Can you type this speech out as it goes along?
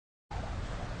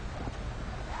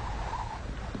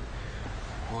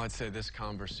Well, I'd say this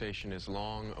conversation is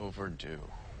long overdue,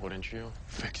 wouldn't you?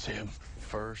 Fix him.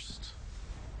 First,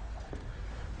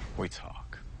 we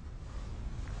talk.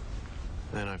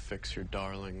 Then I fix your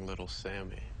darling little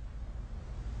Sammy.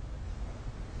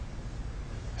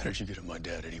 How did you get at my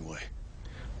dad anyway?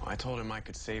 Well, I told him I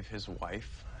could save his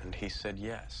wife, and he said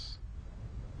yes.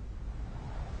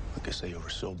 I guess they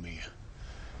oversold me,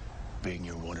 being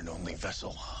your one and only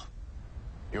vessel.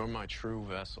 You're my true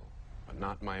vessel, but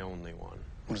not my only one.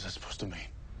 What is that supposed to mean?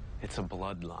 It's a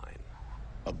bloodline.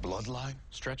 A bloodline?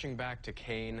 Stretching back to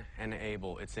Cain and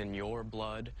Abel, it's in your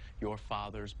blood, your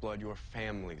father's blood, your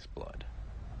family's blood.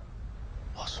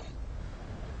 Awesome.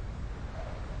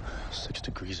 6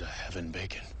 degrees of heaven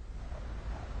bacon.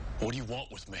 What do you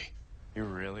want with me? You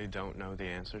really don't know the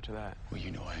answer to that? Well,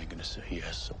 you know I ain't gonna say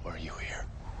yes, so why are you here?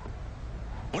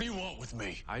 What do you want with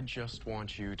me? I just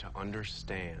want you to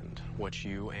understand what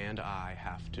you and I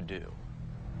have to do.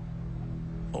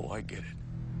 Oh, I get it.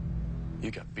 You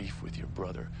got beef with your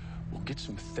brother. Well, get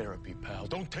some therapy, pal.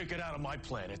 Don't take it out of my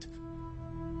planet.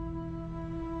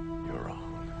 You're wrong.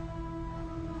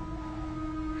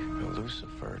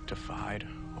 Lucifer defied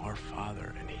our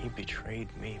father, and he betrayed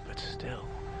me, but still,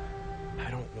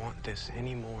 I don't want this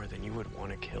any more than you would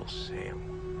want to kill Sam.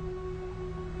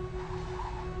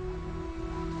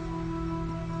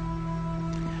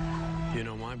 You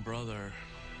know, my brother,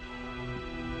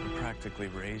 I practically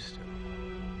raised him.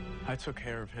 I took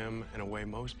care of him in a way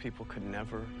most people could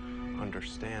never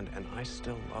understand, and I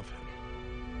still love him.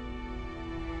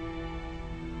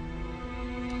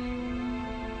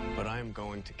 But I am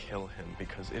going to kill him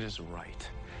because it is right,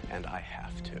 and I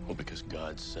have to. Well, because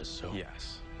God says so?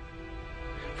 Yes.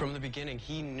 From the beginning,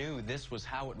 he knew this was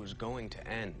how it was going to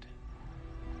end.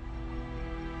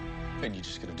 And you're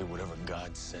just gonna do whatever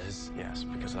God says? Yes,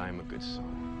 because I am a good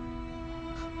son.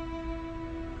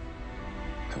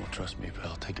 Well, trust me,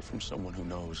 pal. Take it from someone who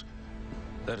knows.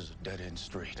 That is a dead-end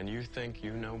street. And you think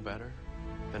you know better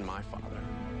than my father?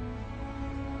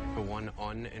 The one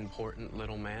unimportant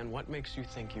little man? What makes you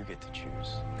think you get to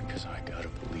choose? Because I gotta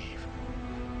believe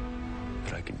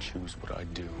that I can choose what I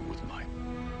do with my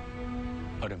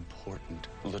unimportant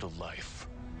little life.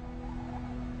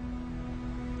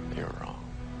 You're wrong.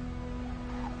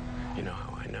 You know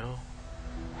how I know?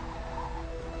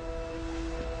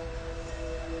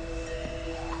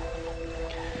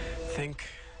 Think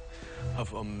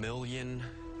of a million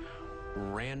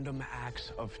random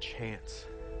acts of chance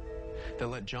that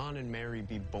let John and Mary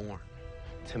be born,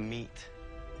 to meet,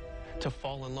 to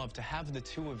fall in love, to have the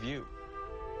two of you.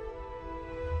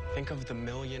 Think of the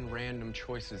million random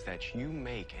choices that you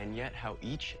make, and yet how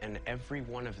each and every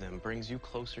one of them brings you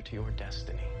closer to your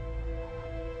destiny.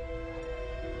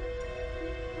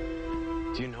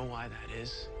 Do you know why that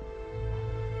is?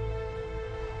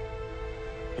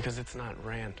 Because it's not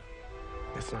random.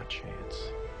 It's not chance.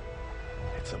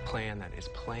 It's a plan that is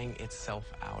playing itself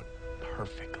out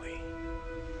perfectly.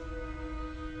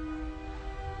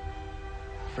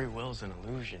 Free will's an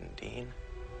illusion, Dean.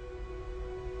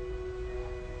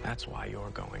 That's why you're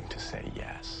going to say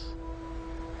yes.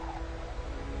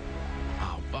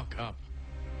 Oh, buck up.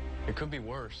 It could be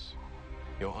worse.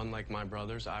 Unlike my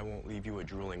brothers, I won't leave you a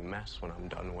drooling mess when I'm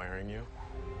done wearing you.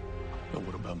 But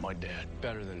what about my dad?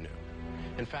 Better than new.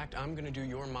 In fact, I'm gonna do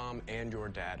your mom and your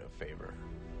dad a favor.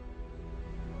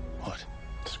 What?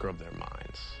 Scrub their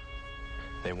minds.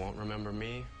 They won't remember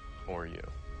me or you.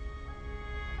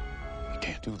 You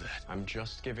can't do that. I'm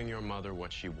just giving your mother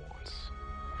what she wants.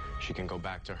 She can go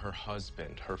back to her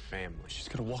husband, her family. She's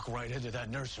gonna walk right into that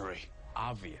nursery.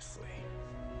 Obviously.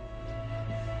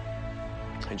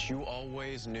 And you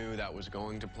always knew that was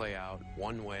going to play out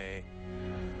one way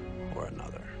or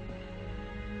another.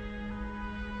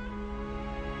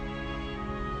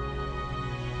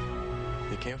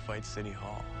 You can't fight City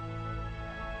Hall.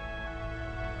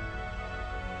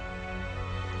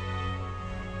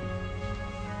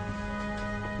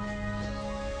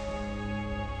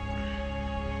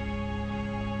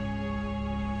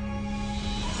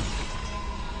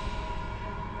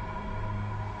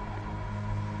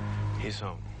 He's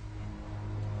home.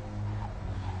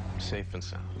 Safe and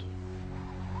sound.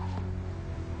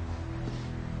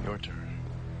 Your turn.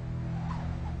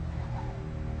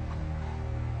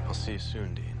 I'll see you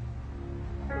soon, Dean.